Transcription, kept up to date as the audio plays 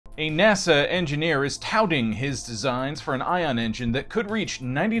A NASA engineer is touting his designs for an ion engine that could reach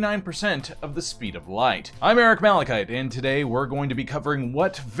 99% of the speed of light. I'm Eric Malachite, and today we're going to be covering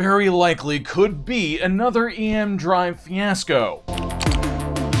what very likely could be another EM drive fiasco.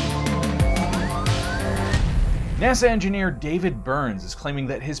 NASA engineer David Burns is claiming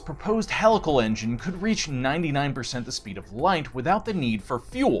that his proposed helical engine could reach 99% the speed of light without the need for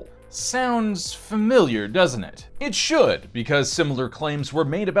fuel. Sounds familiar, doesn't it? It should, because similar claims were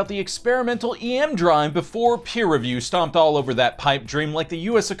made about the experimental EM drive before peer review stomped all over that pipe dream like the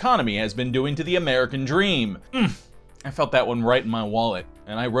US economy has been doing to the American dream. I felt that one right in my wallet,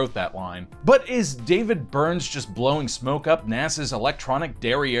 and I wrote that line. But is David Burns just blowing smoke up NASA's electronic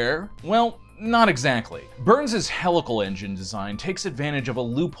derriere? Well, not exactly. Burns' helical engine design takes advantage of a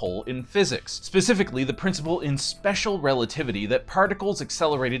loophole in physics, specifically the principle in special relativity that particles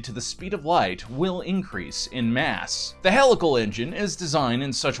accelerated to the speed of light will increase in mass. The helical engine is designed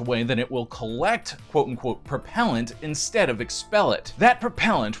in such a way that it will collect quote-unquote propellant instead of expel it. That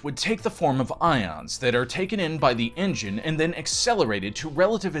propellant would take the form of ions that are taken in by the engine and then accelerated to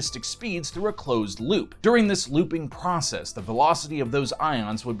relativistic speeds through a closed loop. During this looping process, the velocity of those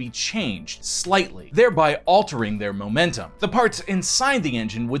ions would be changed slightly, thereby altering their momentum. The parts inside the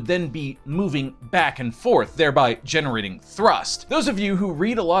engine would then be moving back and forth, thereby generating thrust. Those of you who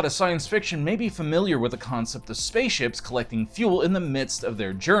read a lot of science fiction may be familiar with the concept of spaceships collecting fuel in the midst of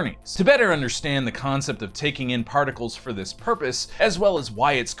their journeys. To better understand the concept of taking in particles for this purpose, as well as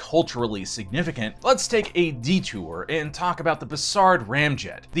why it's culturally significant, let's take a detour and talk about the Bussard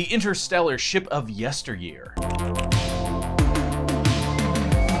ramjet, the interstellar ship of yesteryear.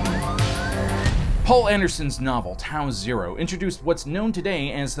 Paul Anderson's novel Tau Zero introduced what's known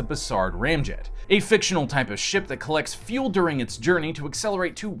today as the Bussard ramjet, a fictional type of ship that collects fuel during its journey to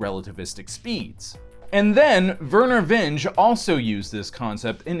accelerate to relativistic speeds. And then, Vernor Vinge also used this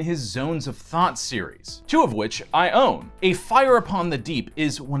concept in his Zones of Thought series, two of which I own. A Fire Upon the Deep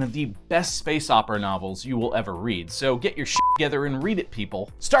is one of the best space opera novels you will ever read, so get your shit together and read it, people.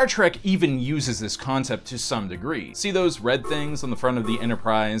 Star Trek even uses this concept to some degree. See those red things on the front of the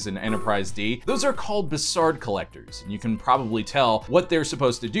Enterprise and Enterprise D? Those are called Bussard collectors, and you can probably tell what they're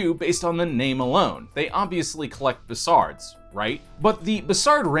supposed to do based on the name alone. They obviously collect Bussards, right? But the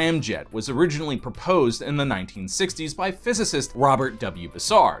Bussard ramjet was originally proposed in the 1960s by physicist Robert W.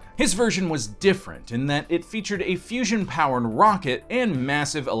 Bussard. His version was different in that it featured a fusion-powered rocket and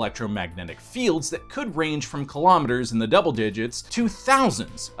massive electromagnetic fields that could range from kilometers in the double digits to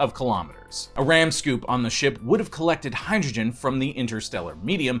thousands of kilometers. A ram scoop on the ship would have collected hydrogen from the interstellar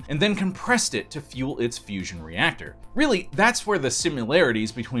medium and then compressed it to fuel its fusion reactor. Really, that's where the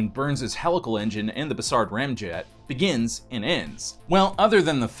similarities between Burns' helical engine and the Bussard ramjet begins and ends. Well, other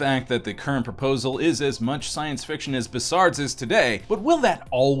than the fact that the current proposal is as much science fiction as Bussard's is today, but will that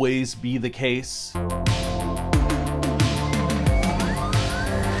always be the case?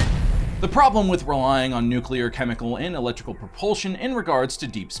 The problem with relying on nuclear, chemical, and electrical propulsion in regards to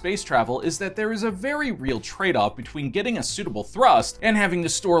deep space travel is that there is a very real trade-off between getting a suitable thrust and having to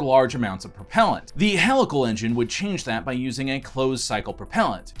store large amounts of propellant. The helical engine would change that by using a closed-cycle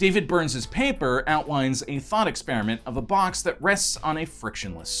propellant. David Burns' paper outlines a thought experiment of a box that rests on a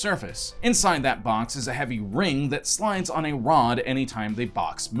frictionless surface. Inside that box is a heavy ring that slides on a rod anytime the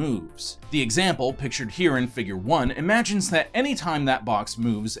box moves. The example, pictured here in Figure 1, imagines that anytime that box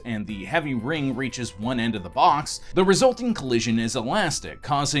moves and the heavy ring reaches one end of the box, the resulting collision is elastic,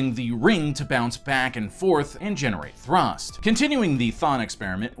 causing the ring to bounce back and forth and generate thrust. Continuing the thought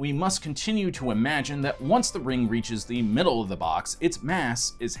experiment, we must continue to imagine that once the ring reaches the middle of the box, its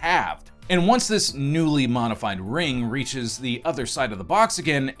mass is halved. And once this newly modified ring reaches the other side of the box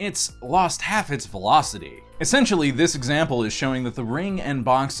again, it's lost half its velocity. Essentially, this example is showing that the ring and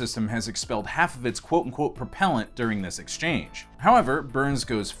box system has expelled half of its quote-unquote propellant during this exchange. However, Burns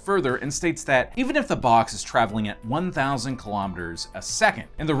goes further and states that even if the box is traveling at 1,000 kilometers a second,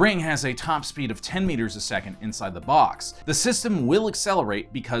 and the ring has a top speed of 10 meters a second inside the box, the system will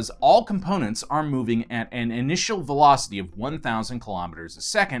accelerate because all components are moving at an initial velocity of 1,000 kilometers a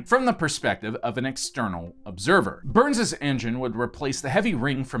second from the perspective of an external observer. Burns' engine would replace the heavy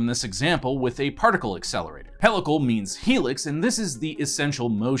ring from this example with a particle accelerator. Helical means helix, and this is the essential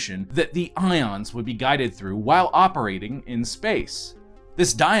motion that the ions would be guided through while operating in space.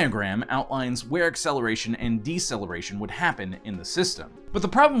 This diagram outlines where acceleration and deceleration would happen in the system. But the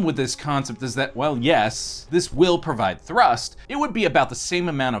problem with this concept is that, well, yes, this will provide thrust. It would be about the same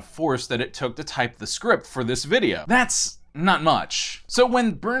amount of force that it took to type the script for this video. That's not much. So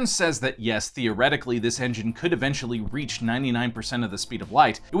when Burns says that yes, theoretically this engine could eventually reach 99% of the speed of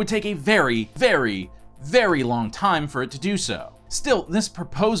light, it would take a very long time for it to do so. Still, this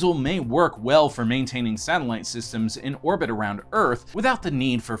proposal may work well for maintaining satellite systems in orbit around Earth without the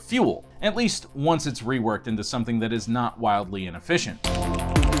need for fuel, at least once it's reworked into something that is not wildly inefficient.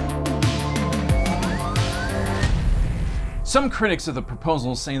 Some critics of the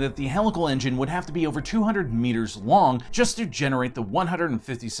proposal say that the helical engine would have to be over 200 meters long just to generate the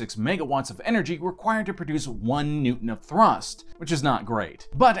 156 megawatts of energy required to produce 1 newton of thrust, which is not great.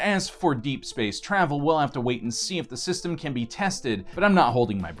 But as for deep space travel, we'll have to wait and see if the system can be tested, but I'm not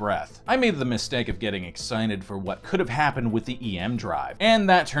holding my breath. I made the mistake of getting excited for what could have happened with the EM drive, and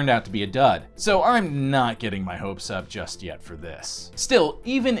that turned out to be a dud, so I'm not getting my hopes up just yet for this. Still,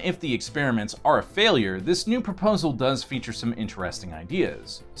 even if the experiments are a failure, this new proposal does feature some interesting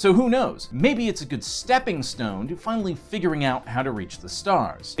ideas. So who knows, maybe it's a good stepping stone to finally figuring out how to reach the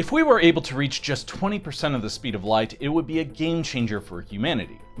stars. If we were able to reach just 20% of the speed of light, it would be a game changer for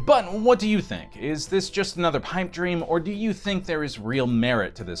humanity. But what do you think? Is this just another pipe dream, or do you think there is real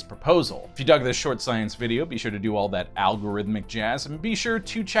merit to this proposal? If you dug this short science video, be sure to do all that algorithmic jazz, and be sure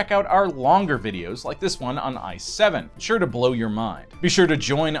to check out our longer videos like this one on I-7, sure to blow your mind. Be sure to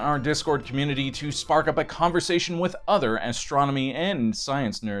join our Discord community to spark up a conversation with other astronomy and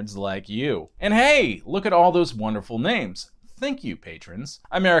science nerds like you. And hey, look at all those wonderful names. Thank you, patrons.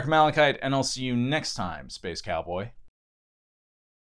 I'm Eric Malachite, and I'll see you next time, Space Cowboy.